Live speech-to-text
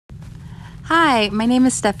Hi, my name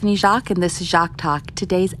is Stephanie Jacques, and this is Jacques Talk.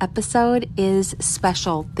 Today's episode is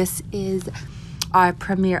special. This is our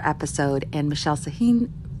premiere episode, and Michelle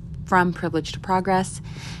Saahene from Privilege to Progress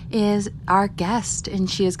is our guest,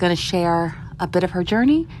 and she is going to share a bit of her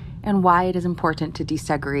journey and why it is important to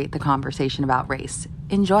desegregate the conversation about race.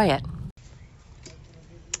 Enjoy it.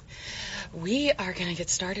 We are going to get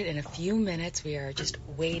started in a few minutes. We are just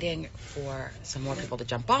waiting for some more people to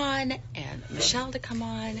jump on and Michelle to come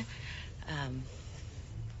on.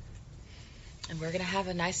 And we're going to have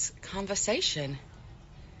a nice conversation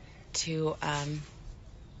to,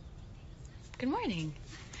 good morning,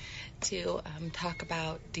 to talk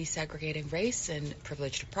about desegregating race and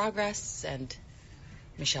privilege to progress and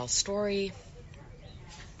Michelle's story.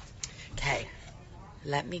 Okay,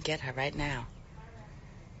 let me get her right now.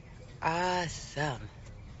 Awesome.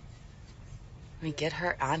 Let me get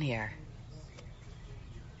her on here.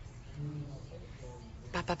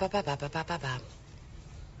 Ba, ba, ba, ba, ba, ba, ba, ba, ba.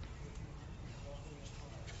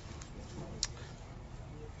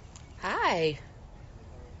 Hi.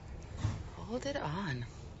 Hold it on.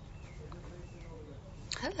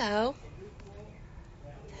 Hello.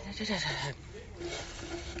 Okay,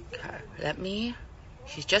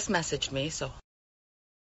 she's just messaged me, so.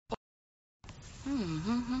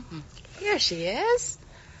 Here she is.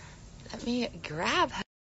 Let me grab her.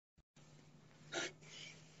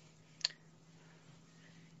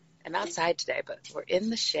 I'm outside today, but we're in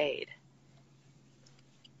the shade.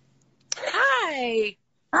 Hi.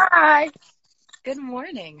 Hi. Good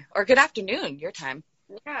morning. Or good afternoon, your time.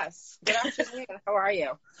 Yes. Good afternoon. How are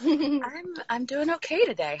you? I'm doing okay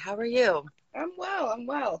today. How are you? I'm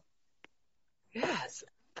well. Yes.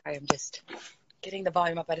 I am just getting the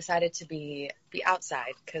volume up. I decided to be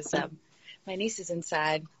outside because my niece is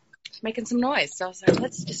inside making some noise. So I was like,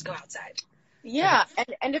 let's just go outside. Yeah.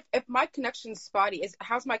 And if my connection's spotty,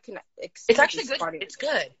 how's my connection? It's actually good. Spotty? It's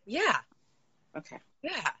good. Yeah. Okay.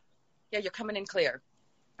 Yeah, you're coming in clear.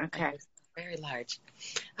 Okay. Very large.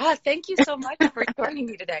 Thank you so much for joining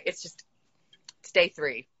me today. It's day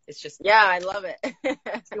 3. It's just. Yeah, I love it.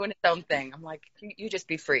 It's doing its own thing. I'm like, you just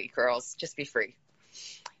be free, girls. Just be free.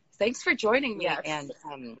 Thanks for joining me and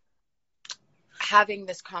having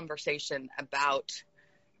this conversation about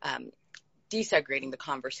desegregating the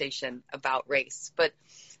conversation about race. But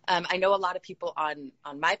I know a lot of people on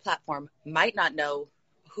my platform might not know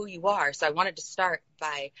who you are. So I wanted to start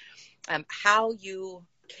by how you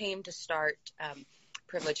came to start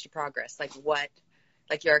Privilege to Progress, like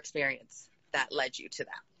your experience that led you to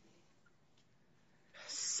that.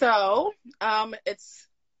 So it's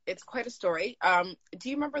quite a story. Do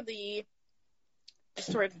you remember the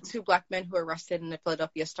story of the 2 Black men who were arrested in the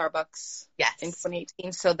Philadelphia Starbucks in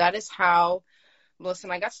 2018? So that is how Melissa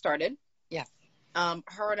and I got started. Yeah.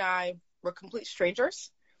 Her and I were complete strangers.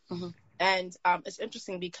 Mm-hmm. And it's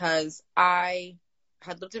interesting because I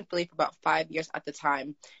had lived in Philly for about 5 years at the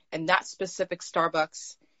time. And that specific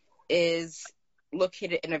Starbucks is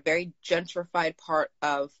located in a very gentrified part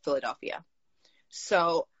of Philadelphia.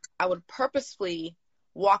 So I would purposefully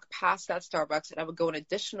walk past that Starbucks and I would go an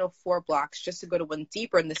additional 4 blocks just to go to one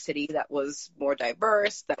deeper in the city that was more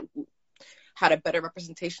diverse, that had a better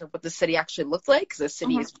representation of what the city actually looked like, because the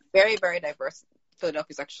city is very, very diverse. Philadelphia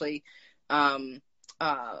is actually a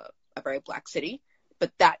very Black city,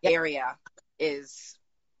 but that area is,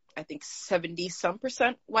 I think,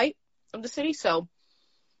 70% white of the city. So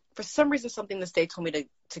for some reason, something this day told me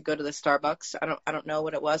to go to the Starbucks. I don't know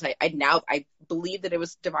what it was. I believe that it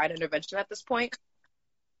was divine intervention at this point.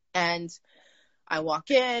 And I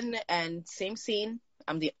walk in and same scene.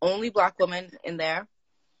 I'm the only Black woman in there.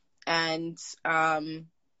 And,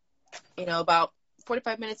 about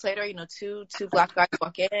 45 minutes later, two Black guys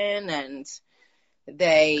walk in and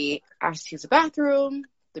they ask to use the bathroom.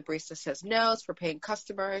 The barista says no, it's for paying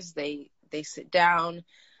customers. They sit down.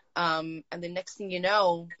 And the next thing you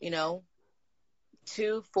know,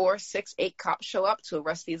 2, 4, 6, 8 cops show up to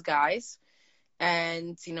arrest these guys.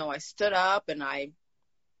 And, I stood up and I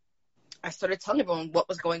started telling everyone what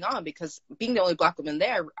was going on, because being the only Black woman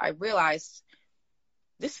there, I realized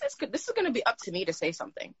this is going to be up to me to say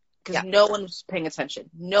something, because no one was paying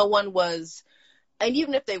attention. No one was, and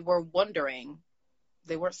even if they were wondering,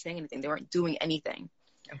 they weren't saying anything. They weren't doing anything.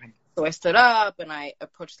 Okay. So I stood up and I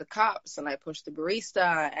approached the cops and I approached the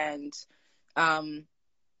barista and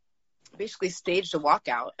basically staged a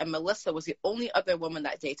walkout. And Melissa was the only other woman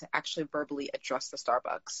that day to actually verbally address the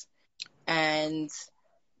Starbucks. And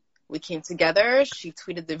we came together. She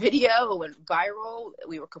tweeted the video. It went viral.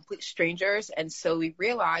 We were complete strangers. And so we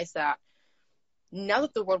realized that now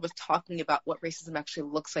that the world was talking about what racism actually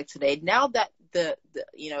looks like today, now that the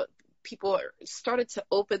people started to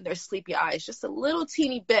open their sleepy eyes just a little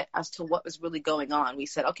teeny bit as to what was really going on, we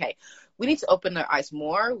said, okay, we need to open their eyes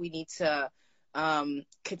more. We need to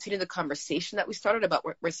continue the conversation that we started about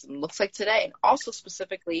what racism looks like today, and also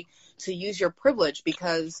specifically to use your privilege,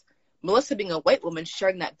 because Melissa, being a white woman,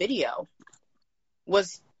 sharing that video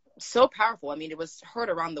was so powerful. I mean, it was heard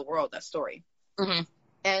around the world, that story. Mm-hmm.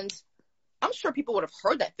 And I'm sure people would have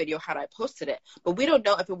heard that video had I posted it, but we don't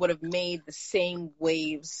know if it would have made the same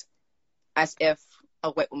waves as if a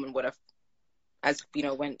white woman would have, as you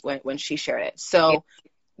know, when she shared it. So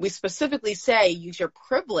we specifically say use your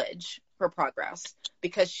privilege for progress,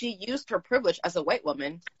 because she used her privilege as a white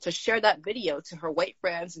woman to share that video to her white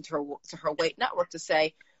friends and to her white network to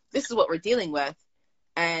say, this is what we're dealing with.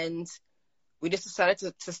 And we just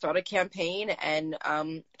decided to start a campaign and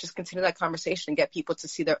just continue that conversation and get people to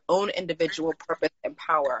see their own individual purpose and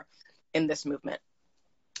power in this movement.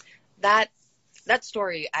 That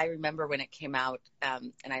story, I remember when it came out,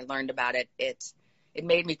 and I learned about it. It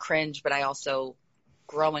made me cringe, but I also,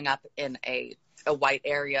 growing up in a white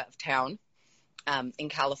area of town in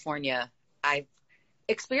California, I've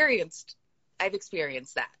experienced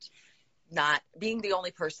that. Not being the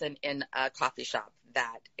only person in a coffee shop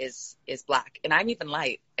that is Black, and I'm even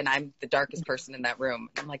light, and I'm the darkest person in that room.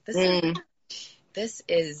 I'm like, this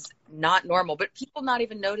is not normal. But people not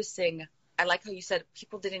even noticing. I like how you said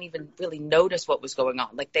people didn't even really notice what was going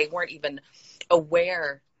on. Like, they weren't even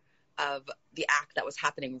aware of the act that was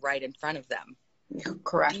happening right in front of them.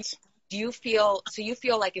 Correct. Do you feel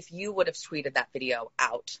like if you would have tweeted that video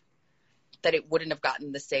out, that it wouldn't have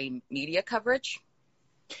gotten the same media coverage?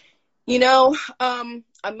 You know, I'm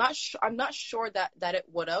not sure that it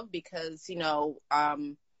would have, because, you know,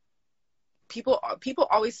 people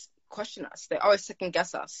always question us. They always second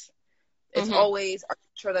guess us. It's always, are you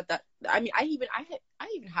sure that I mean, I even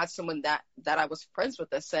had someone that I was friends with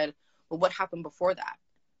that said, well, what happened before that?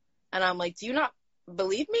 And I'm like, do you not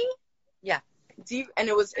believe me? Yeah. And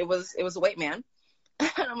it was a white man.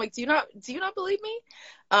 And I'm like, do you not believe me?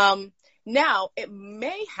 Now, it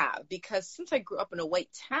may have, because since I grew up in a white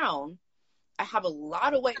town, I have a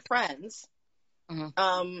lot of white friends.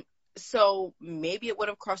 So maybe it would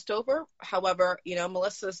have crossed over. However, you know,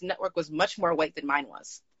 Melissa's network was much more white than mine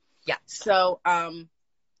was. Yeah. So,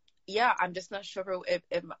 yeah, I'm just not sure if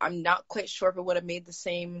I'm not quite sure if it would have made the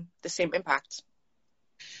same impact.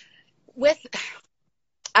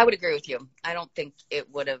 I would agree with you. I don't think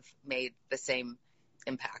it would have made the same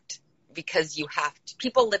impact, because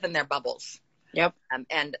people live in their bubbles. Yep.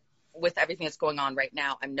 And with everything that's going on right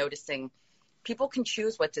now, I'm noticing people can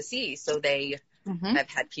choose what to see. So I've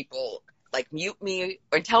had people like mute me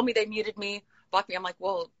or tell me they muted me, block me. I'm like,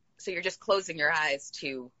 well, so you're just closing your eyes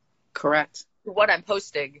to correct what I'm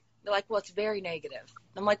posting. They're like, well, it's very negative.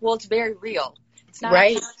 I'm like, well, it's very real. It's not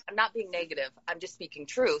right. I'm not being negative. I'm just speaking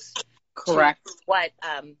truth. Correct. To what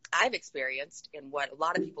I've experienced and what a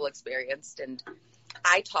lot of people experienced. And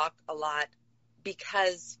I talk a lot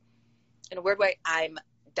because, in a weird way, I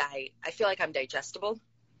feel like I'm digestible.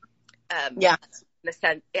 Yeah. In a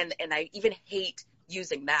sense, and I even hate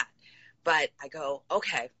using that. But I go,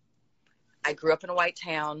 okay, I grew up in a white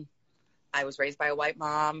town. I was raised by a white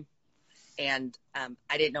mom. And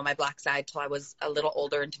I didn't know my Black side till I was a little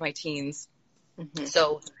older, into my teens.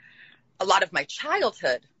 So a lot of my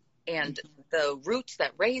childhood and the roots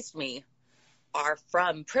that raised me are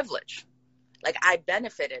from privilege. Like, I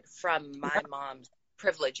benefited from my mom's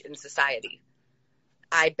privilege in society.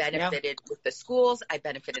 I benefited with the schools. I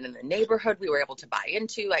benefited in the neighborhood we were able to buy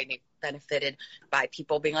into. I benefited by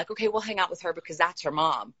people being like, okay, we'll hang out with her because that's her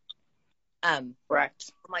mom.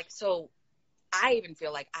 Correct. I'm like, so I even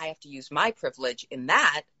feel like I have to use my privilege in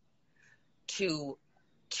that to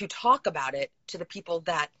talk about it to the people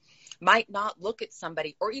that might not look at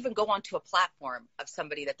somebody or even go onto a platform of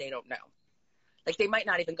somebody that they don't know. Like, they might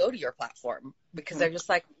not even go to your platform because they're just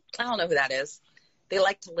like, I don't know who that is. They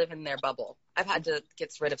like to live in their bubble. I've had to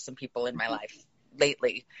get rid of some people in my life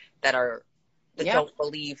lately that don't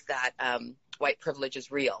believe that white privilege is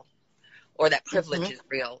real or that privilege is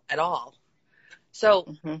real at all.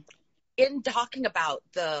 So in talking about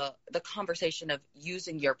the conversation of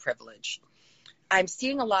using your privilege, I'm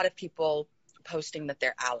seeing a lot of people posting that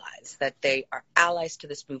they're allies, that they are allies to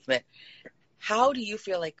this movement. How do you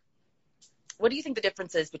feel like, what do you think the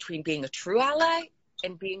difference is between being a true ally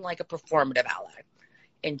and being like a performative ally?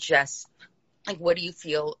 And just like, what do you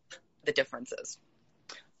feel the difference is?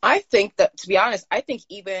 I think that, to be honest, I think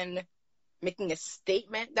even making a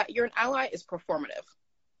statement that you're an ally is performative.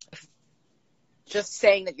 Just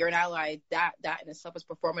saying that you're an ally, that in itself is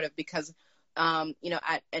performative, because you know,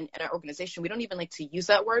 at our organization, we don't even like to use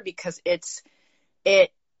that word because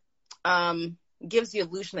it gives the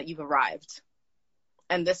illusion that you've arrived.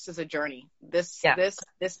 And this is a journey. This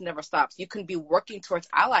never stops. You can be working towards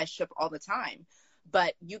allyship all the time,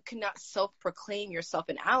 but you cannot self-proclaim yourself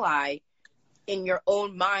an ally in your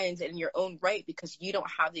own mind and in your own right, because you don't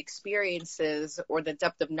have the experiences or the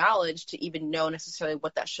depth of knowledge to even know necessarily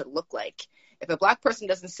what that should look like. If a Black person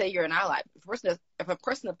doesn't say you're an ally, if a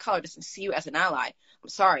person of color doesn't see you as an ally, I'm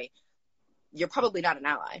sorry, you're probably not an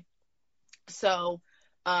ally. So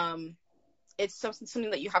it's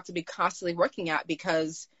something that you have to be constantly working at,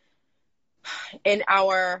 because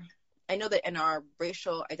I know that in our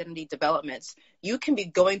racial identity developments, you can be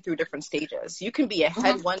going through different stages. You can be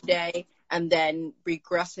ahead one day and then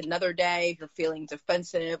regress another day if you're feeling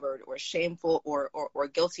defensive or shameful or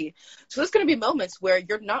guilty. So there's going to be moments where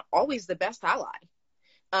you're not always the best ally.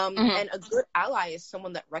 And a good ally is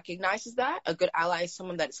someone that recognizes that. A good ally is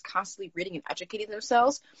someone that is constantly reading and educating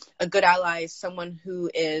themselves. A good ally is someone who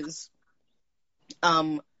is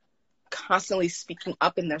constantly speaking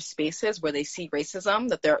up in their spaces where they see racism,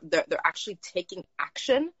 that they're actually taking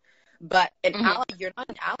action. But an ally, you're not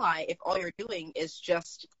an ally if all you're doing is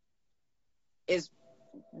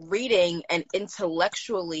reading and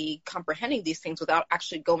intellectually comprehending these things without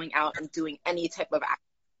actually going out and doing any type of action.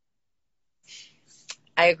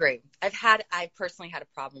 I agree. I personally had a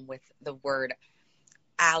problem with the word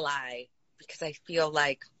ally, because I feel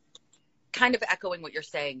like, kind of echoing what you're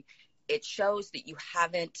saying, it shows that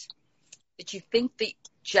that you think that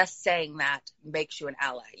just saying that makes you an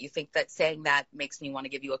ally. You think that saying that makes me want to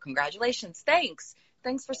give you a congratulations. Thanks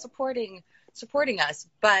for supporting us.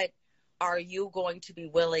 But are you going to be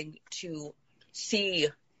willing to be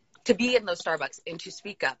in those Starbucks and to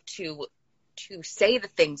speak up, to say the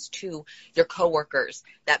things to your coworkers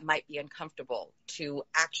that might be uncomfortable, to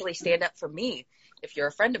actually stand up for me if you're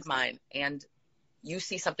a friend of mine and you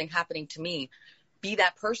see something happening to me? Be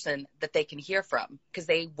that person that they can hear from, because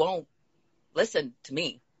they won't listen to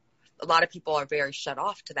me. A lot of people are very shut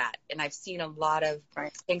off to that. And I've seen a lot of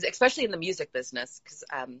things, especially in the music business, because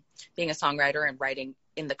being a songwriter and writing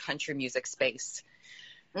in the country music space,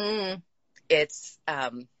 it's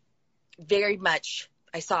very much,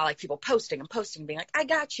 I saw like people posting, being like, I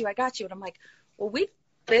got you. And I'm like, well, we've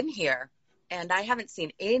been here and I haven't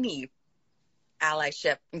seen any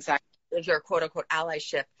allyship, exactly, if you're quote unquote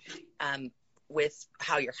allyship, with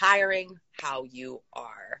how you're hiring, how you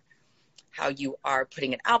are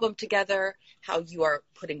putting an album together, how you are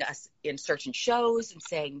putting us in certain shows and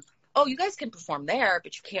saying, oh, you guys can perform there,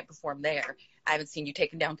 but you can't perform there. I haven't seen you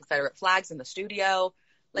taking down Confederate flags in the studio.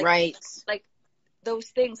 Like those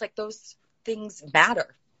things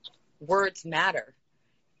matter. Words matter.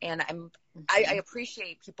 And I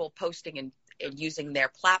appreciate people posting and using their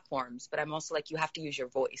platforms, but I'm also like, you have to use your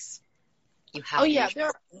voice.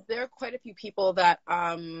 There are quite a few people that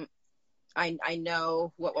I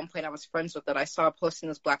know who at one point I was friends with that I saw posting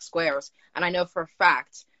those black squares, and I know for a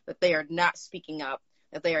fact that they are not speaking up,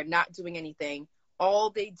 that they are not doing anything. All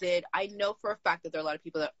they did, I know for a fact that there are a lot of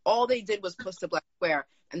people that all they did was post a black square,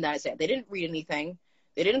 and that is it. They didn't read anything.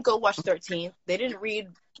 They didn't go watch 13. They didn't read,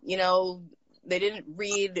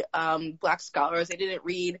 Black Scholars. They didn't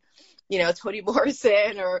read, Toni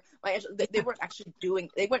Morrison or they weren't actually doing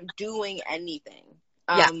anything.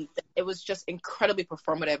 It was just incredibly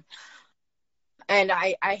performative. And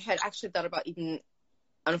I had actually thought about even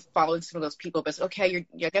unfollowing some of those people, but okay,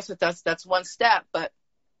 I guess that's one step, but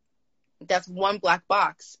that's one black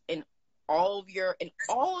box in all of your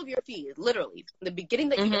feed, literally from the beginning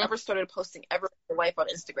that you ever started posting ever in your life on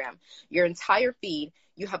Instagram, your entire feed,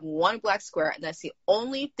 you have one black square, and that's the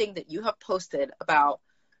only thing that you have posted about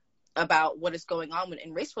what is going on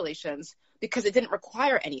in race relations, because it didn't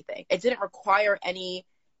require anything. It didn't require any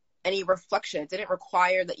reflection. It didn't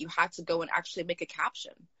require that you had to go and actually make a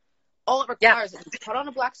caption. All it requires is you put on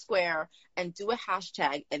a black square and do a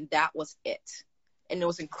hashtag, and that was it. And it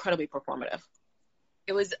was incredibly performative.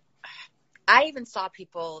 I even saw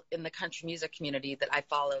people in the country music community that I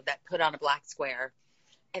follow that put on a black square,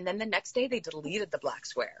 and then the next day they deleted the black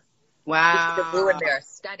square. Wow. Which ruined their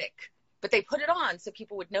aesthetic. But they put it on so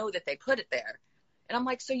people would know that they put it there. And I'm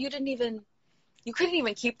like, so you couldn't even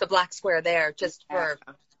keep the black square there just for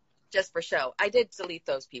show. I did delete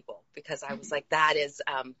those people because I was like, that is,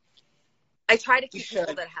 I try to keep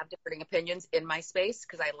people that have differing opinions in my space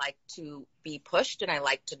because I like to be pushed and I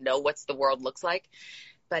like to know what the world looks like.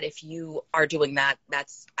 But if you are doing that,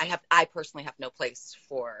 I personally have no place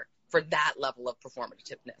for that level of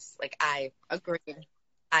performativeness. Like I agree.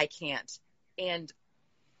 I can't. And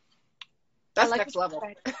that's next level.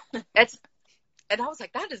 And I was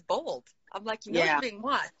like, that is bold. I'm like, you're being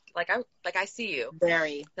watched. Like I see you.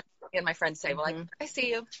 Very. and my friends say, well, like,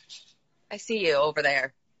 Mm-hmm. I see you over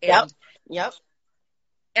there. Yep. And, Yep.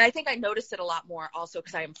 and I think I noticed it a lot more also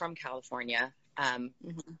because I am from California.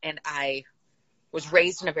 Mm-hmm. And I was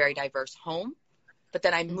raised in a very diverse home, but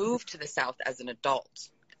then I Mm-hmm. moved to the South as an adult.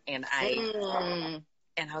 And Mm.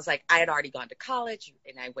 I was like, I had already gone to college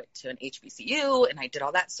and I went to an HBCU and I did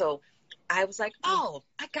all that. So I was like, oh,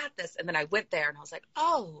 I got this. And then I went there and I was like,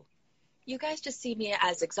 oh, you guys just see me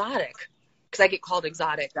as exotic. Because I get called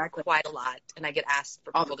exotic Exactly. quite a lot. And I get asked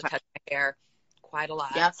for All people the to touch my hair quite a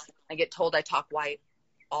lot. Yes. I get told I talk white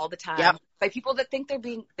all the time Yep. by people that think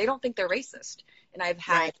they don't think they're racist. And I've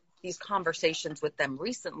had Right. these conversations with them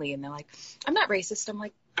recently and they're like, I'm not racist. I'm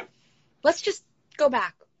like, let's just go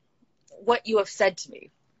back what you have said to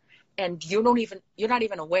me. And you're not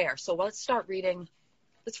even aware. So let's read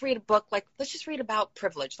a book. Like, let's just read about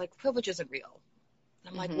privilege. Like, privilege isn't real.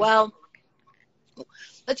 And I'm like, well,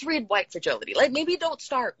 let's read White Fragility. Like, maybe don't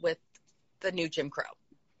start with the new Jim Crow.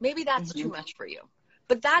 Maybe that's too much for you.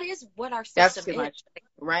 But that is what our system That's too is. much.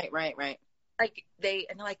 Right. Like, they're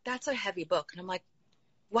like, that's a heavy book. And I'm like,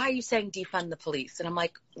 why are you saying defund the police? And I'm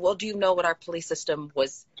like, well, do you know what our police system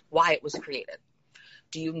was, why it was created?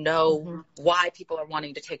 Do you know why people are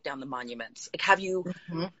wanting to take down the monuments? Like, have you,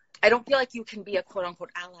 I don't feel like you can be a quote unquote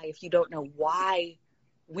ally if you don't know why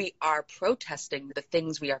we are protesting the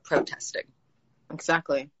things we are protesting.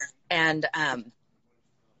 Exactly. And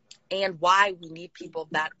why we need people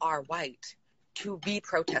that are white to be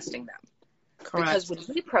protesting them. Correct. Because when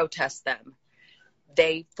we protest them,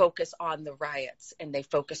 they focus on the riots and they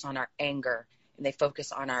focus on our anger and they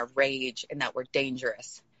focus on our rage and that we're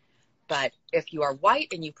dangerous. But if you are white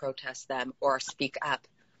and you protest them or speak up,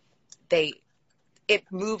 it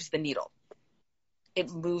moves the needle.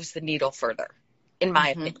 It moves the needle further, in my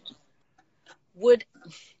opinion. What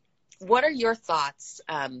are your thoughts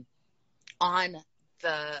on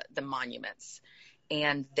the monuments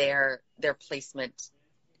and their placement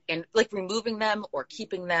and like removing them or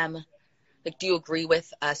keeping them? Like, do you agree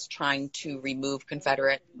with us trying to remove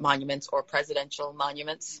Confederate monuments or presidential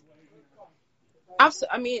monuments?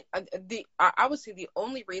 Absolutely. I mean, I would say the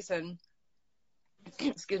only reason,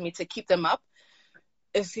 excuse me, to keep them up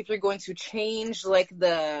is if you're going to change like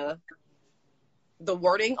the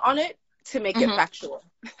wording on it to make it factual.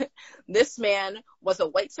 This man was a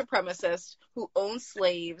white supremacist who owned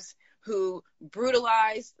slaves, who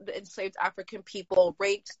brutalized the enslaved African people,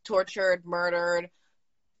 raped, tortured, murdered,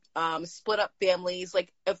 split up families.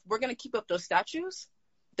 Like, if we're going to keep up those statues,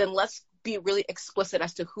 then let's be really explicit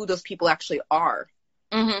as to who those people actually are.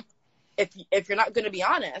 If you're not going to be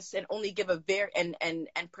honest and only give a very and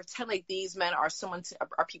pretend like these men are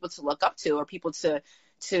are people to look up to or people to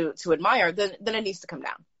admire, then it needs to come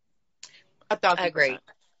down. 1,000%. I agree.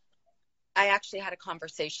 I actually had a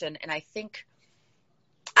conversation, and I think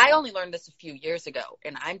I only learned this a few years ago,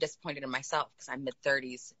 and I'm disappointed in myself because I'm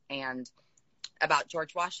mid-30s, and about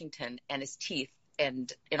George Washington and his teeth,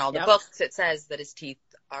 and in all the books it says that his teeth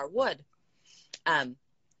are wood. And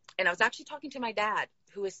I was actually talking to my dad,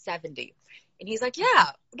 who is 70, and he's like,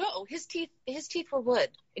 yeah, no, his teeth were wood,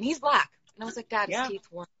 and he's black. And I was like, Dad, his teeth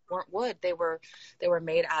weren't wood. They were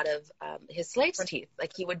made out of his slaves' teeth.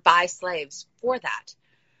 Like, he would buy slaves for that.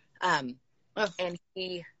 And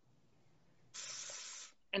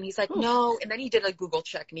he's like, no. And then he did a Google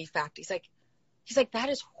check, and he's like, that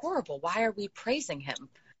is horrible. Why are we praising him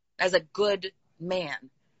as a good man?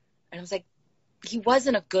 And I was like, he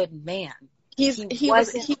wasn't a good man. He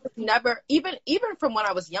was never, even from when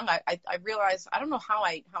I was young, I realized, I don't know how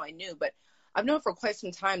I knew, but I've known for quite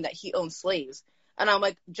some time that he owned slaves. And I'm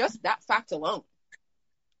like, just that fact alone,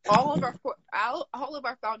 all of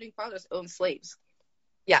our founding fathers owned slaves.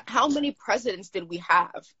 Yeah. How many presidents did we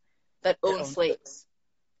have that owned slaves?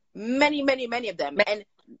 Many, many, many of them. And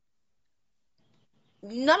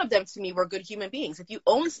none of them to me were good human beings. If you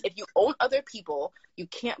own other people, you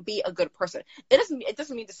can't be a good person. It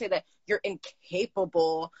doesn't mean to say that you're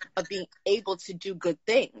incapable of being able to do good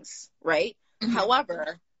things, right?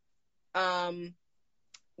 However,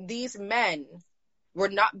 these men were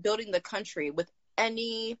not building the country with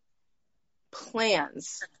any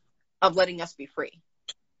plans of letting us be free.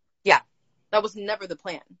 Yeah. That was never the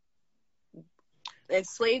plan.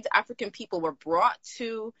 Enslaved African people were brought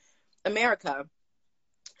to America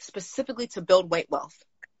specifically to build white wealth.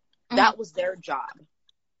 That was their job.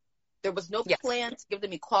 There was no plan to give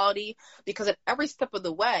them equality, because at every step of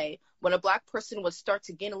the way, when a black person would start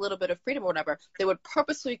to gain a little bit of freedom or whatever, they would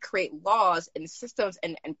purposely create laws and systems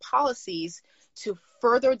and policies to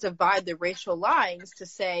further divide the racial lines, to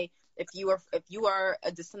say, if you are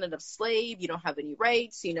a descendant of slave, you don't have any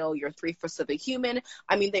rights, you know, you're 3/5 of a human.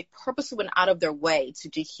 I mean, they purposely went out of their way to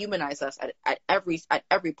dehumanize us at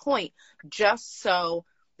every point, just so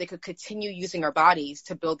they could continue using our bodies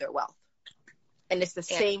to build their wealth. And it's the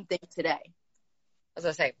same thing today. As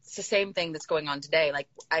I say, it's the same thing that's going on today. Like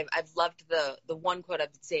I've loved the one quote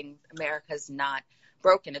I've been seeing: "America's not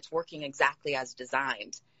broken; it's working exactly as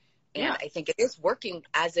designed." And Yeah. I think it is working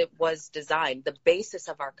as it was designed. The basis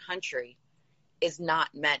of our country is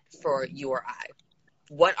not meant for you or I.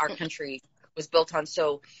 What our country was built on.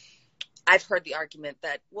 So I've heard the argument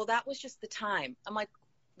that, well, that was just the time. I'm like,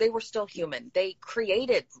 they were still human. They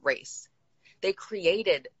created race. They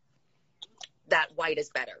created that white is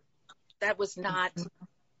better. That was not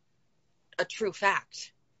a true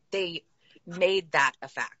fact. They made that a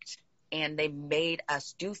fact, and they made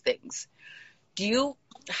us do things.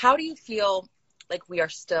 How do you feel like we are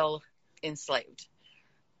still enslaved?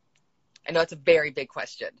 I know it's a very big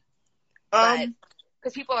question, but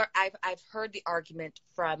because I've heard the argument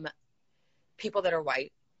from people that are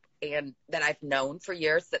white and that I've known for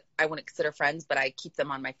years that I wouldn't consider friends, but I keep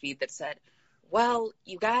them on my feed, that said, well,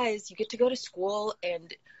 you guys, you get to go to school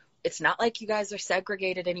and it's not like you guys are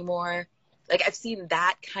segregated anymore. Like, I've seen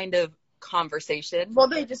that kind of conversation. Well,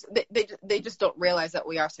 they just don't realize that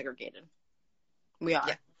we are segregated. We are.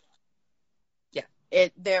 Yeah.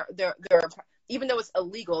 They're even though it's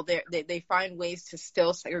illegal, they find ways to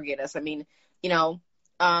still segregate us. I mean, you know,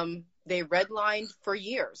 they redlined for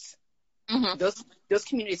years. Mm-hmm. Those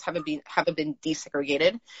communities haven't been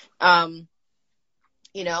desegregated.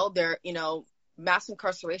 Mass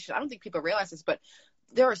incarceration. I don't think people realize this, but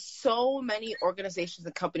there are so many organizations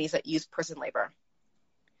and companies that use prison labor.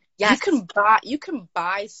 Yes. You can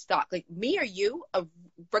buy stock. Like me or you,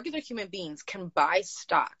 regular human beings can buy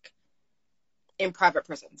stock in private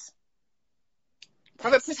prisons.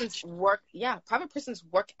 Private prisons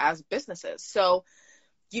work as businesses. So,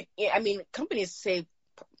 companies save,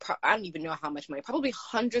 I don't even know how much money, probably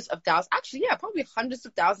hundreds of thousands. Actually, yeah, probably hundreds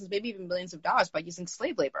of thousands, maybe even millions of dollars by using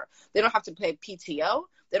slave labor. They don't have to pay PTO.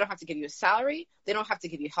 They don't have to give you a salary. They don't have to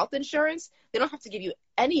give you health insurance. They don't have to give you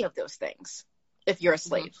any of those things if you're a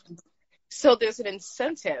slave. Mm-hmm. So there's an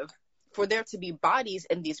incentive for there to be bodies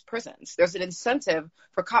in these prisons. There's an incentive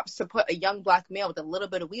for cops to put a young black male with a little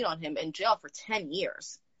bit of weed on him in jail for 10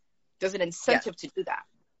 years. There's an incentive to do that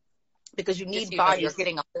because you need bodies. You're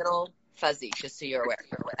getting a little fuzzy, just so you're aware.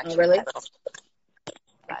 Oh, really?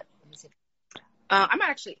 I'm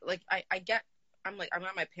actually I'm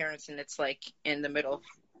at my parents, and it's like in the middle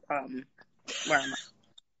of where am I?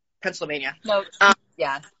 Pennsylvania. No,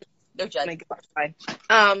 no judgment.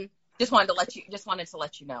 Just wanted to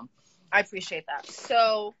let you know. I appreciate that.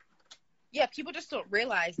 So, yeah, people just don't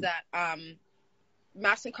realize that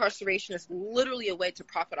mass incarceration is literally a way to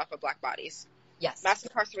profit off of black bodies. Yes. Mass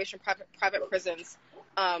incarceration, private prisons.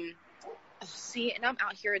 See, and I'm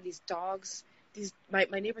out here, these dogs, my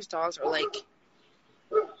neighbor's dogs are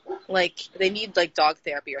like they need like dog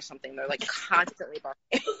therapy or something. They're like constantly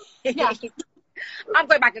barking. Yeah. I'm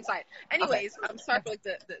going back inside. Anyways, okay. I'm sorry for like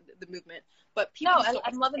the movement, but people. No,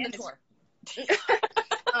 I'm loving the tour.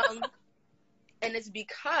 And it's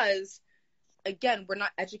because, again, we're not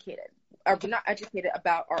educated. We're not educated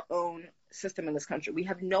about our own system in this country. We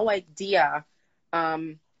have no idea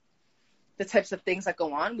the types of things that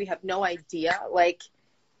go on. We have no idea. Like,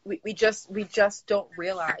 we just don't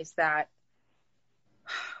realize that.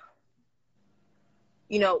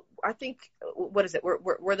 You know, I think, what is it?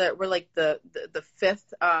 We're like the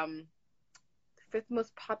fifth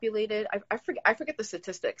most populated. I forget the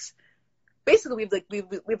statistics. Basically,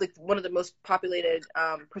 we've like one of the most populated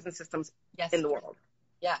prison systems in the world.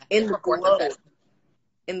 Yeah, in the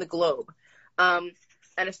globe. And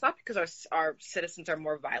it's not because our citizens are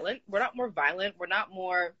more violent. We're not more violent. We're not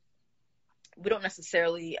more. We don't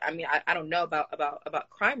necessarily. I mean, I don't know about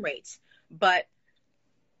crime rates, but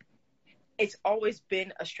it's always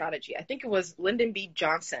been a strategy. I think it was Lyndon B.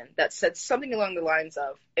 Johnson that said something along the lines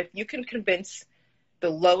of, if you can convince the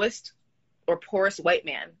lowest or poorest white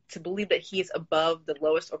man to believe that he is above the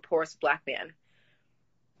lowest or poorest black man,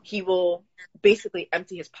 he will basically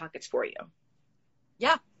empty his pockets for you.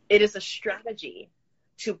 Yeah. It is a strategy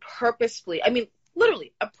to purposefully, I mean,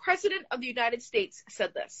 literally, a president of the United States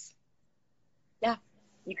said this. Yeah.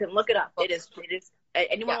 You can look it up. It is,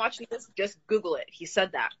 anyone watching this, just Google it. He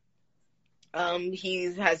said that.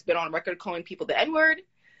 He has been on record calling people the N-word.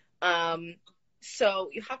 So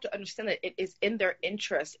you have to understand that it is in their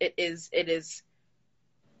interest. It is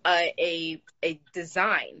a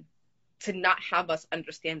design to not have us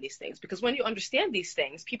understand these things. Because when you understand these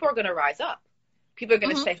things, people are going to rise up. People are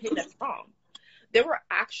going to say, hey, that's wrong. there were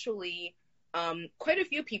actually quite a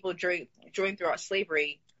few people throughout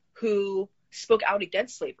slavery who spoke out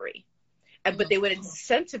against slavery, but they would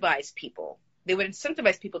incentivize people. They would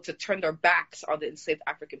incentivize people to turn their backs on the enslaved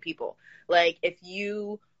African people. Like, if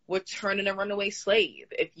you would turn in a runaway slave,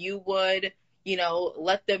 if you would,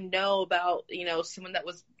 let them know about, someone that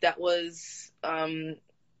was,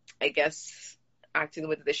 I guess, acting the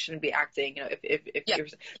way that they shouldn't be acting.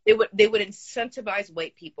 They would incentivize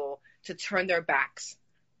white people to turn their backs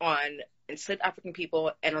on enslaved African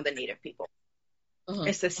people and on the Native people.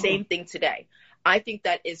 It's the same thing today. I think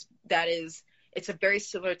it's a very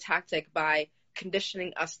similar tactic by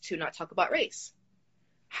conditioning us to not talk about race.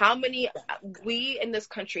 How many we in this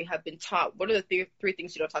country have been taught? What are the three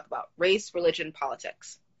things you don't talk about? Race, religion,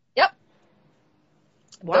 politics. Yep.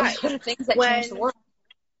 Why? Those are the things that change the world.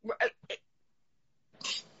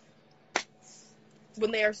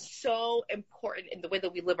 When they are so important in the way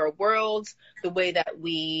that we live our worlds, the way that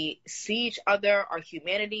we see each other, our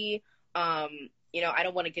humanity. I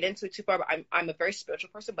don't want to get into it too far, but I'm a very spiritual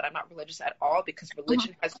person, but I'm not religious at all, because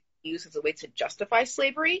religion has been used as a way to justify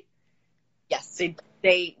slavery. Yes.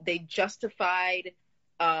 They justified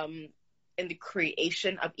in the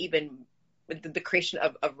creation of the creation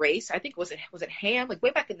of race. I think was it Ham? Like, way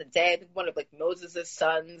back in the day, I think one of like Moses'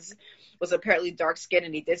 sons was apparently dark skinned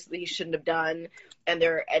and he did something he shouldn't have done. And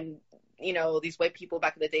these white people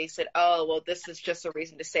back in the day said, oh, well, this is just a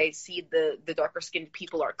reason to say, see, the darker skinned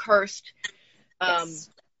people are cursed. Yes.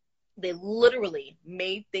 They literally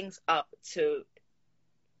made things up to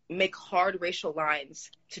make hard racial lines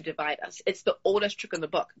to divide us. It's the oldest trick in the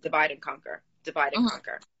book: divide and conquer. Divide and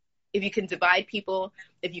conquer. If you can divide people,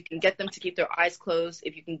 if you can get them to keep their eyes closed,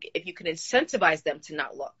 if you can incentivize them to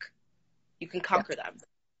not look, you can conquer them.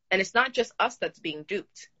 And it's not just us that's being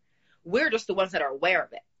duped. We're just the ones that are aware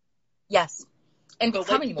of it. Yes. And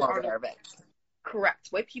becoming more aware of it. Correct.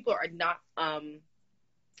 White people are not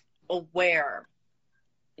aware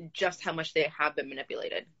just how much they have been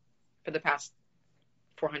manipulated for the past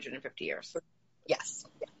 450 years. Yes.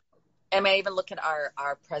 And I even look at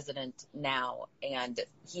our president now, and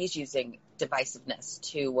he's using divisiveness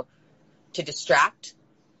to distract.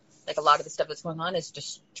 Like, a lot of the stuff that's going on is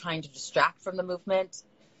just trying to distract from the movement,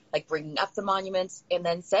 like bringing up the monuments and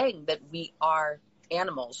then saying that we are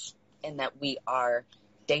animals and that we are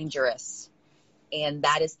dangerous. And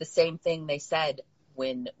that is the same thing they said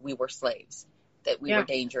when we were slaves, that we were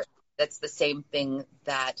dangerous. That's the same thing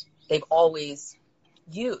that they've always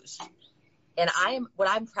used. And what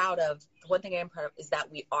I'm proud of, the one thing I am proud of, is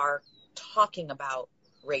that we are talking about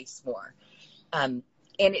race more. And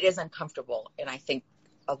it is uncomfortable. And I think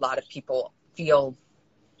a lot of people feel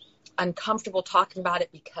uncomfortable talking about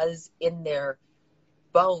it because in their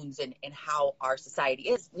bones and how our society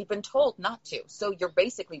is, we've been told not to. So you're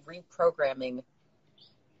basically reprogramming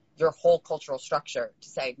your whole cultural structure to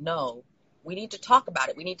say, no, we need to talk about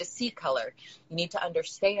it. We need to see color. You need to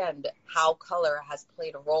understand how color has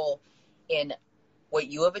played a role in what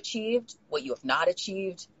you have achieved, what you have not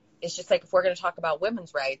achieved. It's just like, if we're going to talk about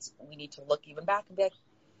women's rights, we need to look even back and be like,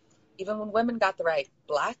 even when women got the right,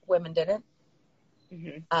 Black women didn't.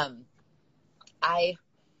 I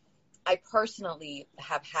personally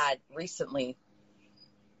have had recently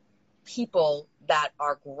people that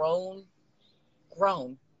are grown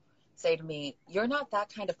say to me, you're not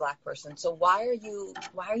that kind of Black person, so why are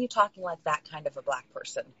you talking like that kind of a Black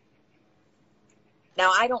person?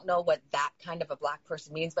 Now, I don't know what that kind of a Black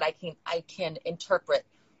person means, but I can interpret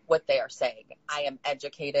what they are saying. I am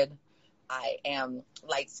educated. I am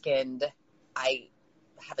light-skinned. I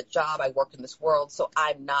have a job. I work in this world, so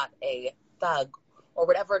I'm not a thug, or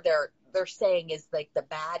whatever they're saying is like the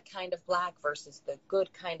bad kind of Black versus the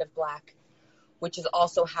good kind of Black, which is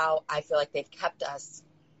also how I feel like they've kept us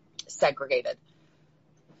segregated.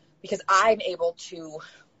 Because I'm able to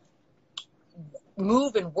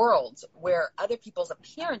move in worlds where other people's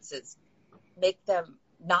appearances make them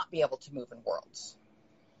not be able to move in worlds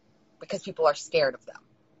because people are scared of them.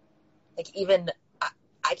 Like, even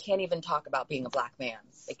I can't even talk about being a Black man,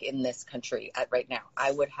 like, in this country right now.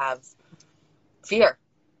 I would have fear.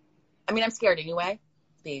 I mean, I'm scared anyway,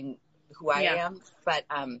 being who I am, but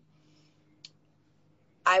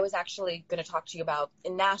I was actually going to talk to you about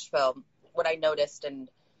in Nashville what I noticed, and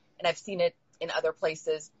I've seen it in other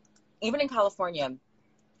places. Even in California,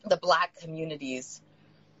 the Black communities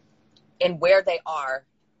and where they are,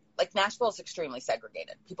 like, Nashville is extremely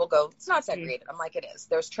segregated. People go, it's not segregated. I'm like, it is.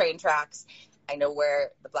 There's train tracks. I know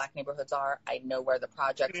where the Black neighborhoods are. I know where the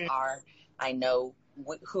projects are. I know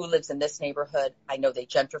who lives in this neighborhood. I know they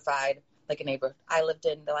gentrified, like, a neighborhood I lived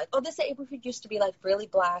in. They're like, oh, this neighborhood used to be, like, really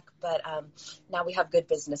Black, but now we have good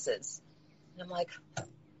businesses. And I'm like,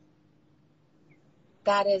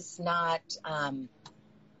 that is not,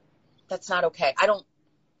 that's not okay. I don't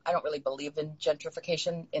really believe in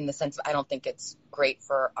gentrification in the sense of I don't think it's great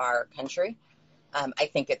for our country. I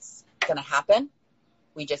think it's going to happen.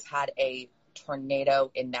 We just had a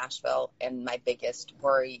tornado in Nashville, and my biggest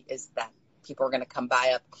worry is that people are going to come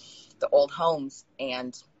buy up the old homes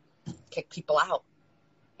and kick people out,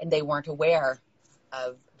 and they weren't aware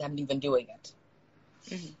of them even doing it.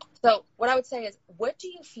 Mm-hmm. So what I would say is, what do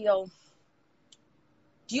you feel?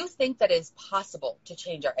 Do you think that it is possible to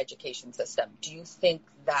change our education system? Do you think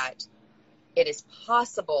that it is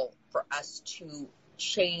possible for us to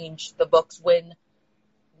change the books when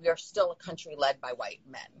we are still a country led by white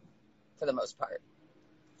men for the most part?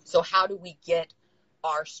 So how do we get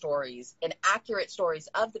our stories and accurate stories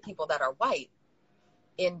of the people that are white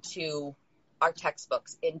into our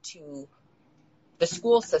textbooks, into the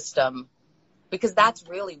school system? Because that's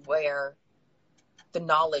really where the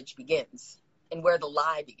knowledge begins and where the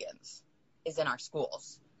lie begins, is in our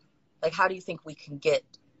schools. Like, how do you think we can get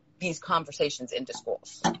these conversations into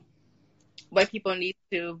schools? White people need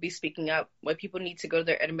to be speaking up. White people need to go to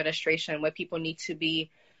their administration. White people need to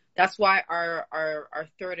be, that's why our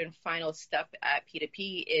third and final step at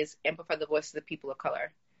P2P is amplify the voices of people of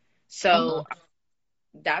color. So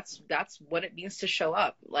that's what it means to show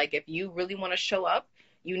up. Like, if you really want to show up,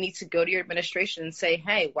 you need to go to your administration and say,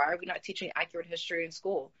 hey, why are we not teaching accurate history in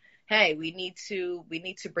school? Hey, we need to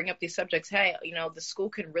bring up these subjects. Hey, the school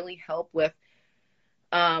can really help with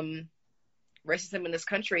racism in this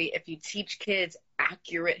country if you teach kids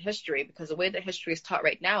accurate history, because the way that history is taught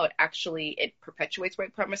right now, it perpetuates white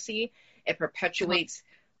supremacy. It perpetuates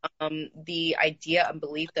the idea and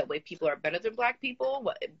belief that white people are better than black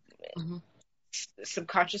people.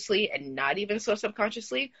 Subconsciously and not even so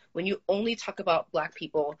subconsciously, when you only talk about black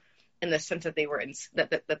people in the sense that they were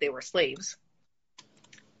that they were slaves,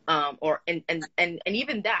 or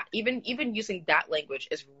even that, even using that language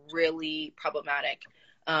is really problematic.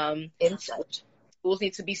 Schools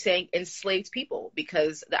need to be saying enslaved people,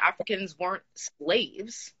 because the Africans weren't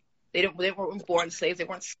slaves. They weren't born slaves. They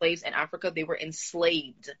weren't slaves in Africa. They were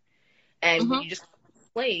enslaved, and when you just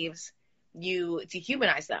slaves, you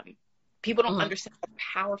dehumanize them. People don't understand how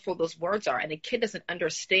powerful those words are. And a kid doesn't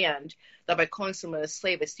understand that by calling someone a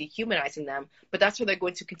slave, it's dehumanizing them. But that's how they're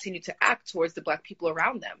going to continue to act towards the black people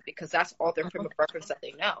around them, because that's all their frame of reference that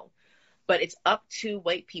they know. But it's up to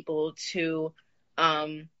white people to,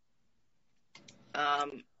 like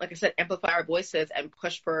I said, amplify our voices and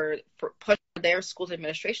push for their school's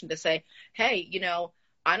administration to say, hey,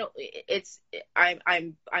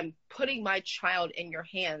 I'm putting my child in your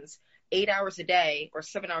hands 8 hours a day or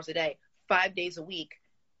 7 hours a day, 5 days a week,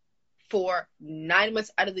 for 9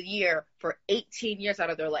 months out of the year, for 18 years out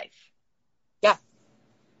of their life. Yeah.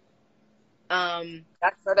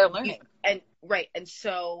 That's where they're learning. And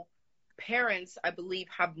so parents, I believe,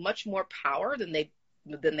 have much more power than they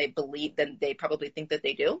probably think that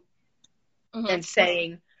they do. And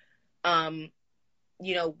saying,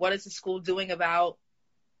 what is the school doing about,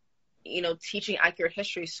 teaching accurate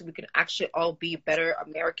history so we can actually all be better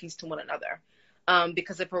Americans to one another.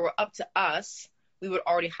 Because if it were up to us, we would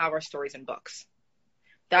already have our stories in books.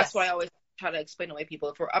 That's why I always try to explain to white people,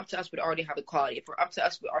 if we're up to us, we'd already have equality. If we're up to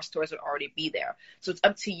us, our stories would already be there. So it's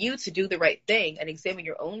up to you to do the right thing and examine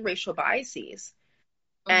your own racial biases.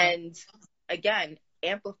 And again,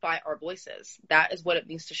 amplify our voices. That is what it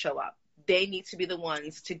means to show up. They need to be the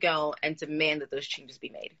ones to go and demand that those changes be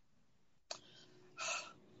made.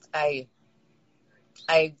 I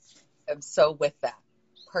am so with that.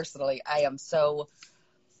 Personally,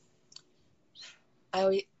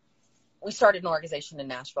 we started an organization in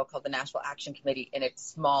Nashville called the Nashville Action Committee, and it's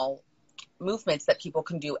small movements that people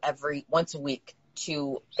can do once a week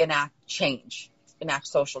to enact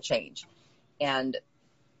social change. And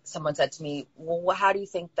someone said to me, well, how do you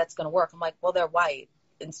think that's going to work? I'm like, well, they're white.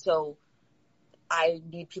 And so I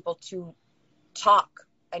need people to talk.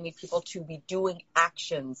 I need people to be doing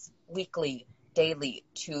actions weekly, daily,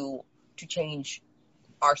 to change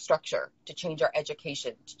our structure, to change our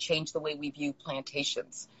education, to change the way we view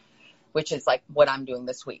plantations, which is like what I'm doing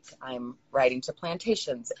this week. I'm writing to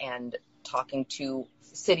plantations and talking to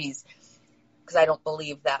cities, because I don't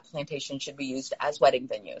believe that plantations should be used as wedding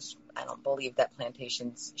venues. I don't believe that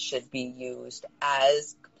plantations should be used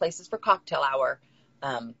as places for cocktail hour.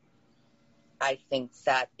 I think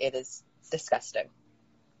that it is disgusting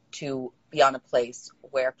to be on a place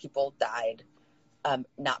where people died,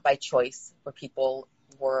 not by choice, where people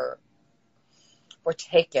were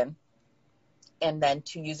taken, and then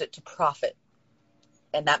to use it to profit.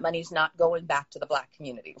 And that money's not going back to the Black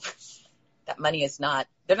community. that money is not,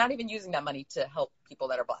 they're not even using that money to help people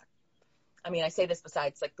that are Black. I mean, I say this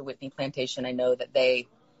besides like the Whitney plantation. I know that they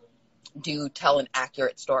do tell an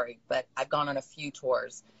accurate story, but I've gone on a few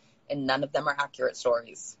tours and none of them are accurate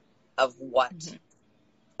stories of what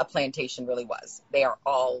a plantation really was. They are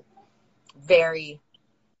all very,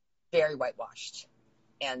 very whitewashed.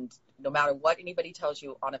 And no matter what anybody tells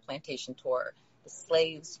you on a plantation tour, the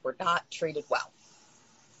slaves were not treated well.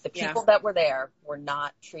 The people that were there were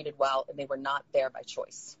not treated well, and they were not there by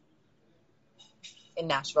choice. In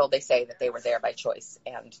Nashville, they say that they were there by choice.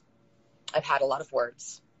 And I've had a lot of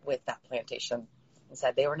words with that plantation and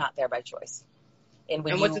said they were not there by choice. And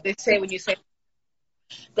what did they say when you say?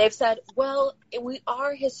 They've said, well,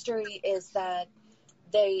 our history is that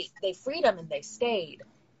they freed them and they stayed.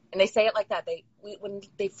 And they say it like that. When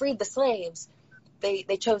they freed the slaves,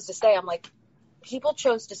 they chose to stay. I'm like, people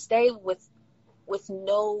chose to stay with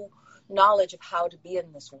no knowledge of how to be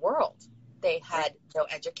in this world. They had no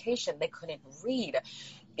education. They couldn't read.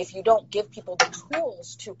 If you don't give people the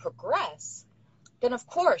tools to progress, then of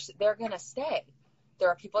course they're going to stay. There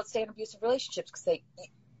are people that stay in abusive relationships because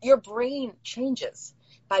your brain changes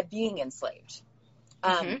by being enslaved.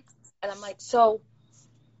 And I'm like, so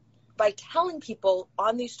by telling people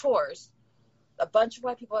on these tours, a bunch of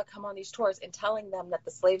white people that come on these tours and telling them that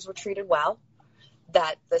the slaves were treated well,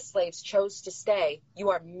 that the slaves chose to stay, you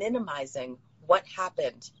are minimizing what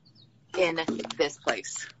happened in this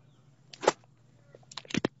place.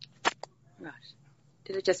 Gosh,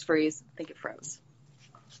 did it just freeze? I think it froze.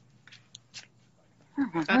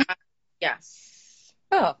 Yes.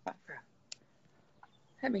 Oh,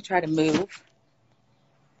 let me try to move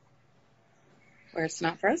where it's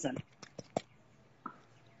not frozen.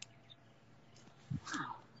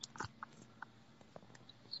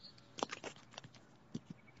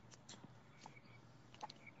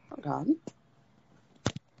 Hold on.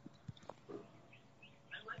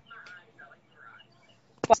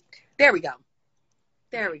 There we go.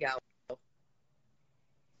 There we go.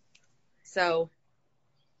 So,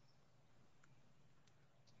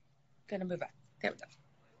 gonna move on. There we go.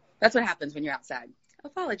 That's what happens when you're outside.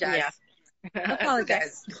 Apologize. Yeah.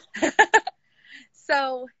 Apologize.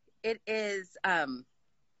 So it is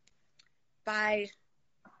by.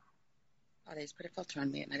 Oh, they just put a filter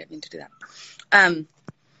on me, and I didn't mean to do that.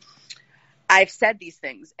 I've said these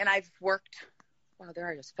things, and I've worked. Wow, there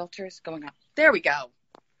are just filters going on. There we go.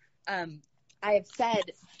 I have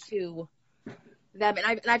said to them,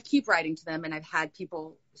 and I keep writing to them, and I've had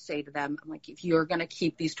people say to them, I'm like, if you're going to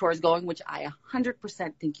keep these tours going, which I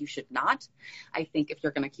 100% think you should not. I think if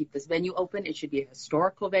you're going to keep this venue open, it should be a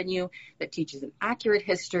historical venue that teaches an accurate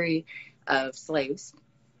history of slaves.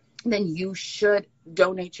 Then you should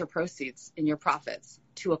donate your proceeds and your profits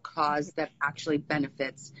to a cause that actually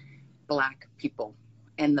benefits Black people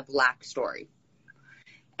and the Black story.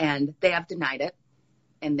 And they have denied it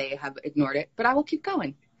and they have ignored it, but I will keep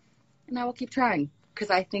going and I will keep trying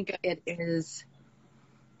because I think it is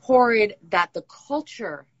horrid that the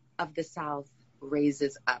culture of the South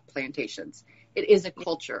raises up plantations. It is a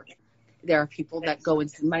culture. There are people that go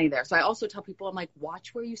and spend money there. So I also tell people, I'm like,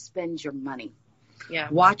 watch where you spend your money. Yeah.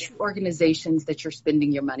 Watch organizations that you're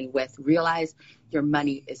spending your money with. Realize your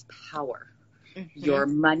money is power. Your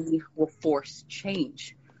money will force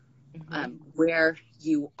change. Where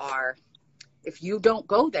you are, if you don't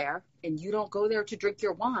go there and you don't go there to drink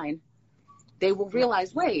your wine, they will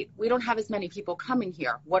realize, wait, we don't have as many people coming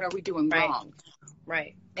here. What are we doing wrong?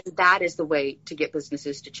 Right. And that is the way to get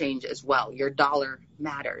businesses to change as well. Your dollar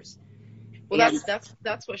matters. Well,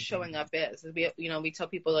 that's what showing up is. We tell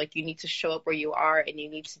people, like, you need to show up where you are and you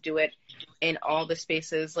need to do it in all the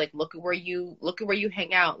spaces. Like, look at where you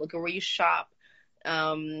hang out. Look at where you shop.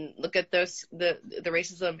 Look at the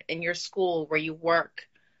racism in your school, where you work,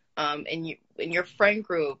 in your friend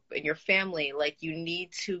group, in your family. Like, you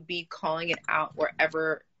need to be calling it out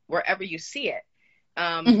wherever you see it.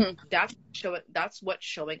 That's what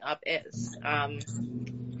showing up is.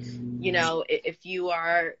 If you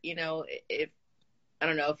are, if I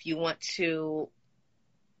don't know, if you want to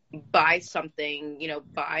buy something,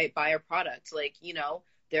 buy a product, like,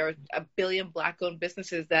 there are a billion Black-owned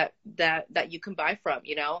businesses that you can buy from.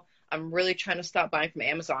 I'm really trying to stop buying from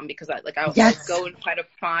Amazon because I'll go and try to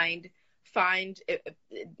find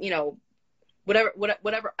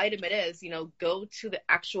whatever item it is, go to the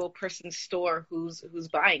actual person's store who's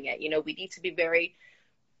buying it. We need to be very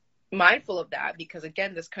mindful of that because,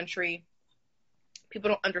 again, this country, people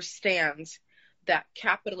don't understand that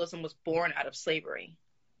capitalism was born out of slavery.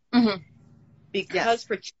 Because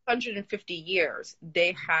for 250 years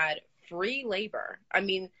they had free labor. I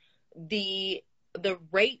mean, the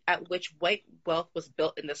rate at which white wealth was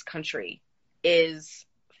built in this country is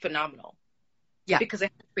phenomenal. Yeah. Because they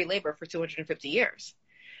had free labor for 250 years.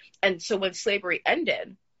 And so when slavery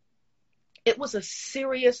ended, it was a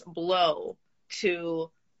serious blow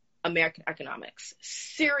to American economics.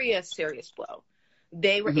 Serious blow.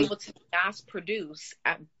 They were able to mass produce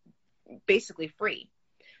at basically free.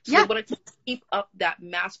 So they wanted to keep up that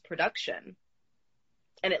mass production.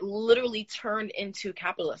 And it literally turned into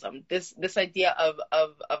capitalism. This idea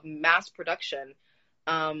of mass production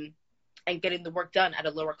and getting the work done at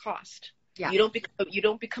a lower cost. Yeah. You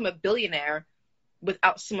don't become a billionaire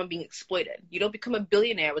without someone being exploited. You don't become a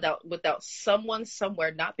billionaire without someone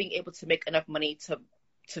somewhere not being able to make enough money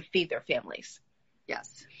to feed their families.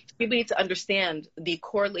 Yes. People need to understand the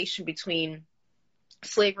correlation between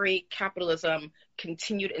slavery, capitalism,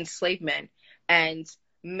 continued enslavement, and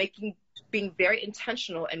being very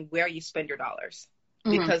intentional in where you spend your dollars.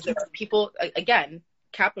 Because there are people, again,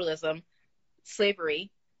 capitalism,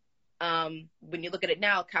 slavery, when you look at it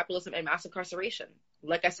now, capitalism and mass incarceration.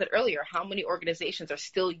 Like I said earlier, how many organizations are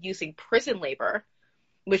still using prison labor,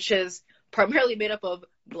 which is primarily made up of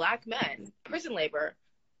Black men, prison labor,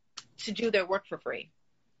 to do their work for free?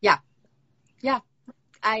 Yeah. Yeah.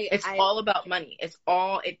 It's all about money. It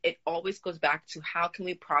always goes back to how can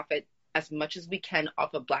we profit as much as we can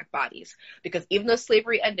off of Black bodies? Because even though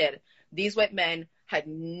slavery ended, these white men had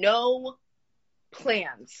no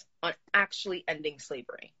plans on actually ending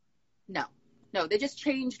slavery. No, they just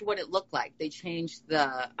changed what it looked like. They changed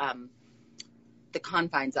the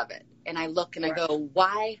confines of it. And I look and I go,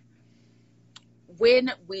 why? When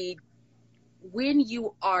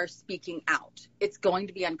you are speaking out, it's going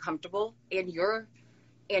to be uncomfortable,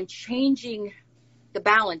 and changing the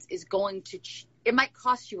balance is going to, it might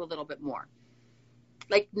cost you a little bit more.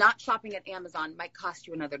 Like not shopping at Amazon might cost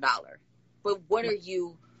you another $1. But what are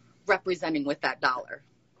you representing with that $1?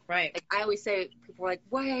 Right. Like I always say, people are like,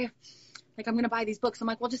 why? Like, I'm going to buy these books. I'm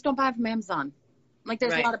like, well, just don't buy them from Amazon. Like,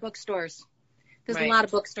 there's a lot of bookstores. There's a lot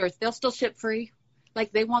of bookstores. They'll still ship free.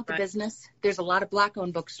 Like, they want the business. There's a lot of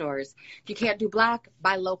Black-owned bookstores. If you can't do Black,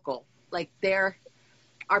 buy local. Like, there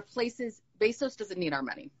are places. Bezos doesn't need our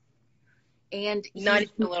money. And not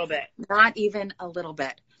even a little bit. Not even a little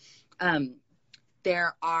bit.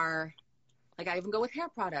 There are, like, I even go with hair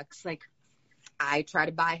products. Like, I try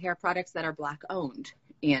to buy hair products that are Black-owned.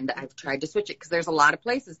 And I've tried to switch it because there's a lot of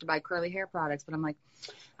places to buy curly hair products. But I'm like,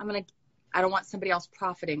 I don't want somebody else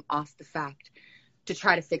profiting off the fact to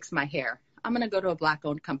try to fix my hair. I'm going to go to a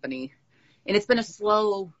Black-owned company. And it's been a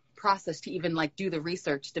slow process to even like do the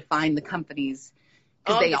research to find the companies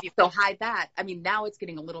because they also hide that. I mean, now it's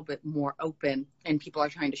getting a little bit more open and people are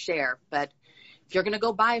trying to share. But if you're going to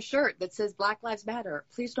go buy a shirt that says Black Lives Matter,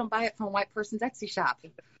 please don't buy it from a white person's Etsy shop.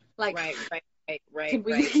 Like, right.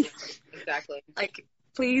 Exactly. Like,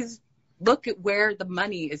 please look at where the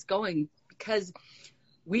money is going because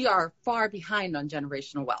we are far behind on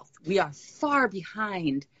generational wealth. We are far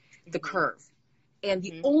behind the curve. And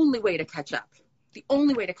the only way to catch up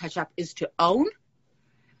is to own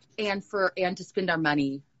and to spend our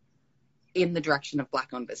money in the direction of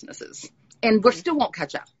Black-owned businesses. And we still won't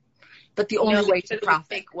catch up. But the only way to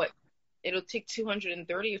profit. It'll take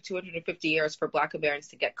 230 or 250 years for Black Americans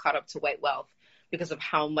to get caught up to white wealth because of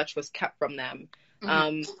how much was kept from them.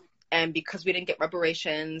 And because we didn't get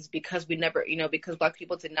reparations, because we never, because Black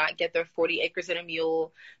people did not get their 40 acres and a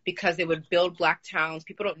mule, because they would build Black towns.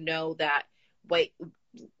 People don't know that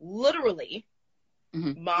literally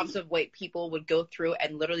mobs of white people would go through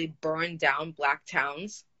and literally burn down Black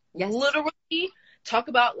towns. Yes. Literally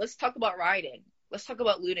let's talk about rioting. Let's talk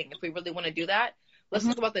about looting if we really want to do that. Let's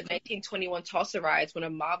talk about the 1921 Tulsa riots when a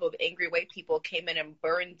mob of angry white people came in and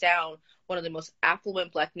burned down one of the most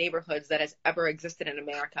affluent Black neighborhoods that has ever existed in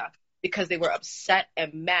America because they were upset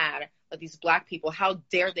and mad at these Black people. How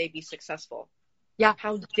dare they be successful? Yeah.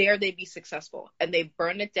 How dare they be successful? And they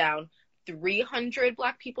burned it down. 300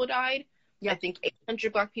 Black people died. Yeah. I think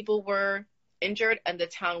 800 Black people were injured, and the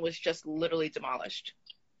town was just literally demolished.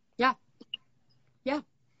 Yeah. Yeah.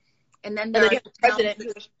 And then you have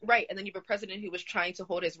a president who was trying to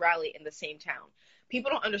hold his rally in the same town. People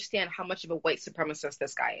don't understand how much of a white supremacist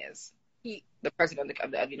this guy is. The president of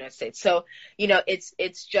the United States. So,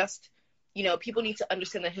 it's just, people need to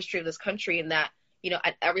understand the history of this country and that,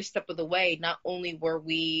 at every step of the way, not only were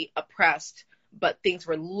we oppressed, but things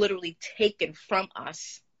were literally taken from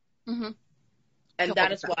us. And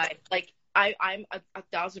that is why, I'm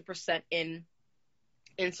 1,000%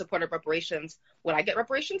 in support of reparations. Would I get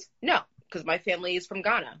reparations? No, because my family is from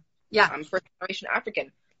Ghana. Yeah. I'm first generation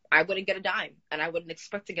African. I wouldn't get a dime, and I wouldn't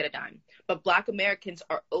expect to get a dime. But Black Americans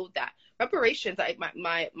are owed that. Reparations,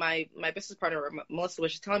 my business partner, Melissa,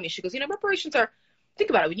 was just telling me, she goes, reparations they're think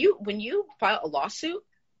about it. When you file a lawsuit,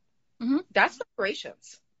 that's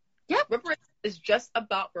reparations. Yeah, reparations is just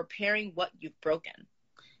about repairing what you've broken.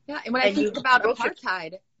 Yeah, and when I think about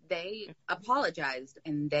apartheid, they apologized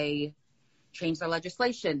and they changed their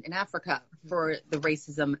legislation in Africa for the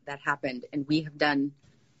racism that happened, and we have done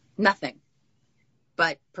nothing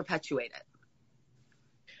but perpetuate it.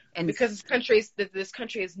 And because this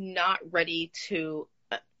country is not ready to.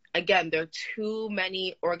 Again, there are too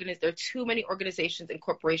many organizations and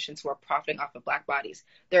corporations who are profiting off of Black bodies.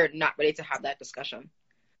 They're not ready to have that discussion.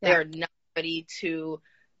 Yeah. They're not ready to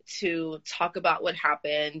talk about what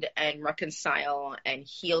happened and reconcile and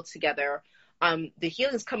heal together. The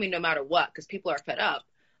healing is coming no matter what, because people are fed up.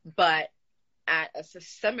 But at a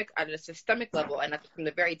systemic level, and from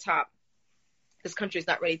the very top, this country is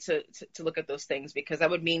not ready to look at those things, because that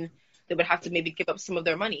would mean they would have to maybe give up some of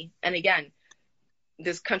their money. And again,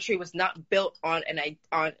 this country was not built on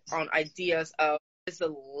ideas of it's a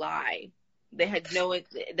lie. They had no.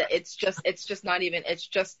 It's just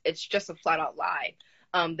a flat out lie.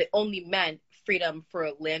 They only meant freedom for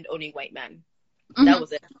land owning white men. That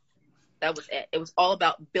was it. It was all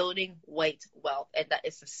about building white wealth, and that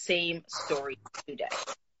is the same story today.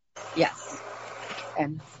 Yes,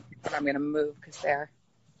 and I'm going to move because they're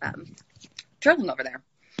drilling over there.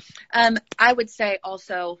 I would say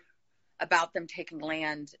also about them taking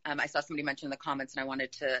land. I saw somebody mention in the comments, and I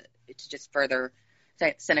wanted to just further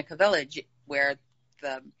say Seneca Village, where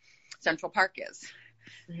the Central Park is.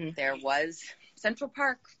 There was Central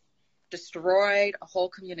Park destroyed a whole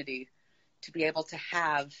community to be able to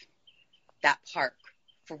have that park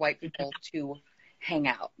for white people to hang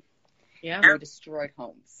out. Yeah, they destroyed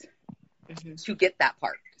homes to get that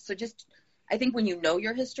park. So just, I think when you know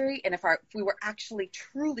your history, and if we were actually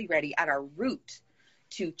truly ready at our root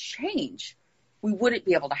to change, we wouldn't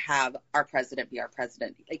be able to have our president be our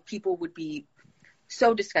president. Like, people would be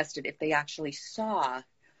so disgusted if they actually saw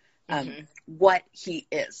what he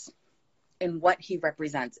is and what he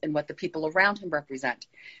represents and what the people around him represent.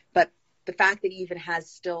 But the fact that he even has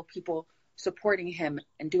still people supporting him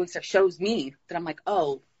and doing stuff shows me that I'm like,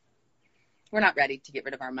 oh, we're not ready to get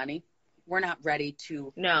rid of our money. We're not ready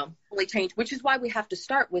to fully change, which is why we have to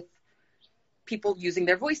start with people using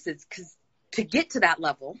their voices, because to get to that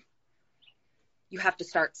level, you have to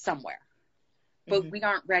start somewhere. But we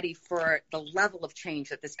aren't ready for the level of change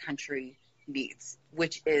that this country needs,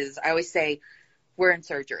 which is, I always say, we're in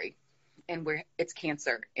surgery and it's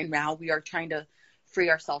cancer. And now we are trying to free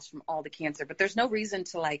ourselves from all the cancer. But there's no reason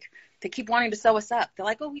to keep wanting to sew us up. They're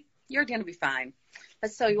like, oh, you're going to be fine.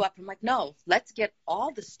 Let's sew you up. I'm like, no, let's get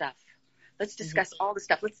all the stuff. Let's discuss all the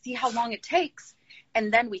stuff. Let's see how long it takes.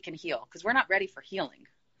 And then we can heal, because we're not ready for healing.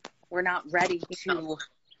 We're not ready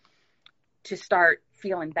to start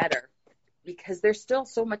feeling better, because there's still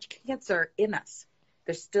so much cancer in us.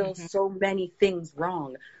 There's still so many things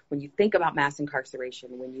wrong. When you think about mass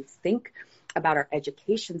incarceration, when you think about our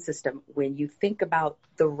education system, when you think about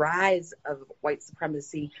the rise of white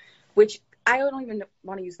supremacy, which I don't even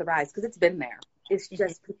want to use the rise, because it's been there. It's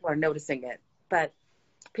just people are noticing it. But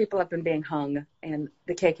people have been being hung, and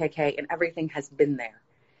the KKK, and everything has been there.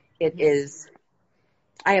 It is,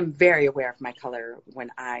 I am very aware of my color when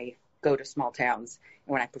I go to small towns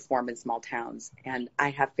and when I perform in small towns. And I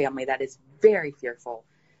have family that is very fearful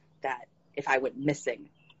that if I went missing,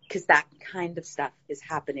 because that kind of stuff is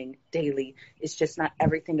happening daily. It's just not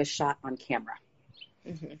everything is shot on camera.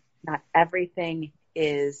 Not everything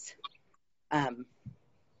is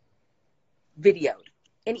videoed.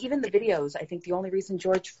 And even the videos, I think the only reason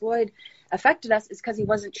George Floyd affected us is because he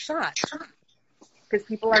wasn't shot. Because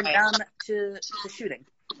people are numb to shooting.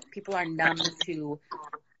 People are numb to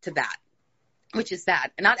that, which is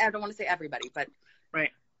sad. And I don't want to say everybody, but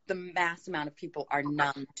the mass amount of people are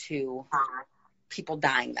numb to people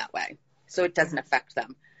dying that way. So it doesn't affect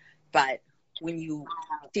them. But when you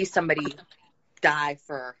see somebody die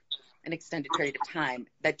for an extended period of time,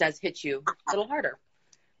 that does hit you a little harder,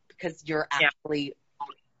 because you're actually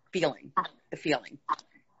feeling the feeling.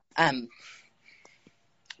 But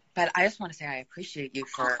I just want to say I appreciate you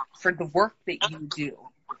for the work that you do,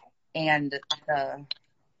 and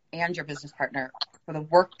your business partner, for the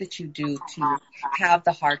work that you do to have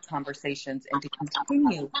the hard conversations and to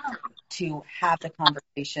continue to have the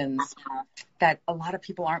conversations that a lot of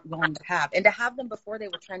people aren't willing to have, and to have them before they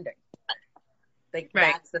were trending.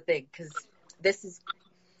 That's the thing, because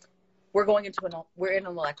we're in an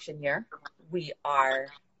election year. We are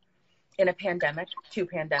in a pandemic, 2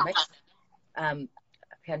 pandemics, a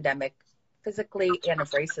pandemic physically and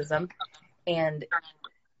of racism. And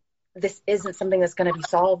this isn't something that's going to be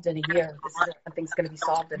solved in a year. This isn't something that's going to be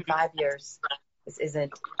solved in 5 years.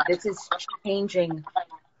 This is changing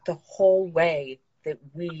the whole way that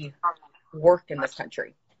we work in this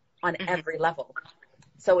country on every level.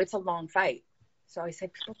 So it's a long fight. So I say,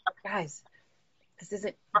 people, guys, this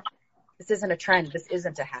isn't a trend. This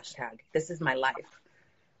isn't a hashtag. This is my life.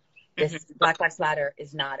 This Black Lives Matter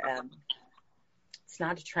is not it's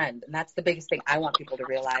not a trend. And that's the biggest thing I want people to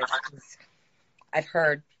realize. I've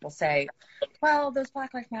heard people say, well, those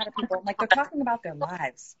Black Lives Matter people, I'm like, they're talking about their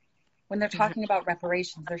lives. When they're talking about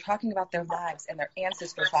reparations, they're talking about their lives and their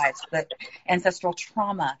ancestors' lives, the ancestral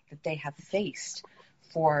trauma that they have faced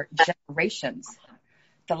for generations,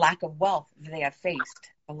 the lack of wealth that they have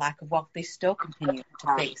faced, the lack of wealth they still continue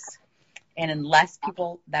to face. And unless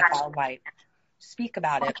people that are white speak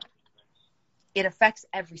about it, it affects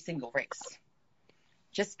every single race.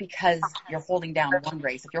 Just because you're holding down one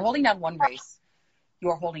race. If you're holding down one race,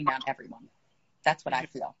 you're holding down everyone. That's what I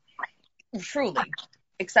feel. Truly.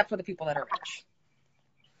 Except for the people that are rich.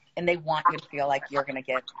 And they want you to feel like you're going to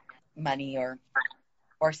get money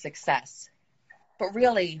or success. But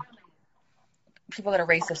really, people that are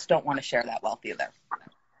racist don't want to share that wealth either.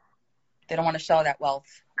 They don't want to share that wealth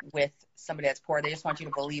with somebody that's poor. They just want you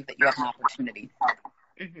to believe that you have an opportunity.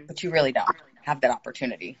 But you really don't have that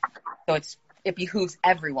opportunity. So it behooves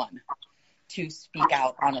everyone to speak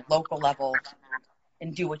out on a local level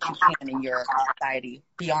and do what you can in your society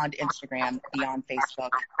beyond Instagram, beyond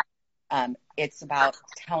Facebook. It's about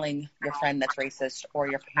telling your friend that's racist or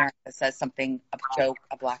your parent that says something, a joke,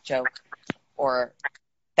 a black joke, or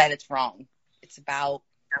that it's wrong. It's about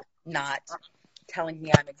not telling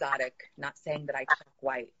me I'm exotic, not saying that I talk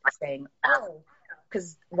white, saying, oh,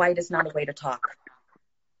 because white is not a way to talk.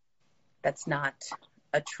 That's not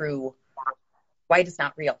a true, white is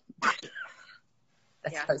not real.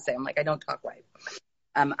 That's what I was saying. I'm like, I don't talk white.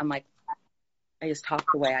 I'm like, I just talk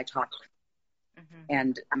the way I talk.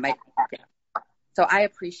 And so I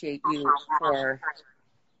appreciate you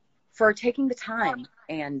for taking the time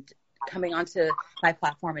and coming onto my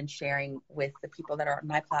platform and sharing with the people that are on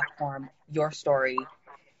my platform your story.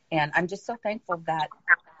 And I'm just so thankful that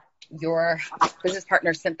your business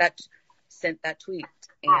partner sent that tweet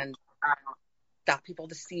and got people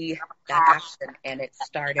to see that action. And it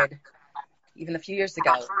started even a few years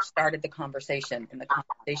ago, started the conversation, and the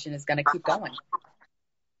conversation is going to keep going.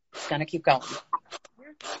 It's going to keep going.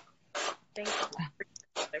 Thank you.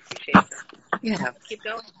 I appreciate that. Yeah. Keep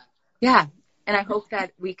going. Yeah. And I hope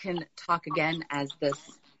that we can talk again as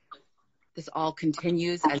this all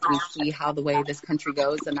continues, as we see how the way this country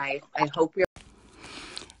goes. And I hope you're.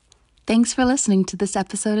 Thanks for listening to this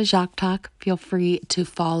episode of Jacques Talk. Feel free to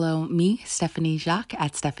follow me, Stephanie Jacques,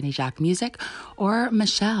 at Stephanie Jacques Music, or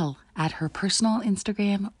Michelle at her personal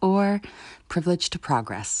Instagram, or Privilege to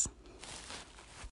Progress.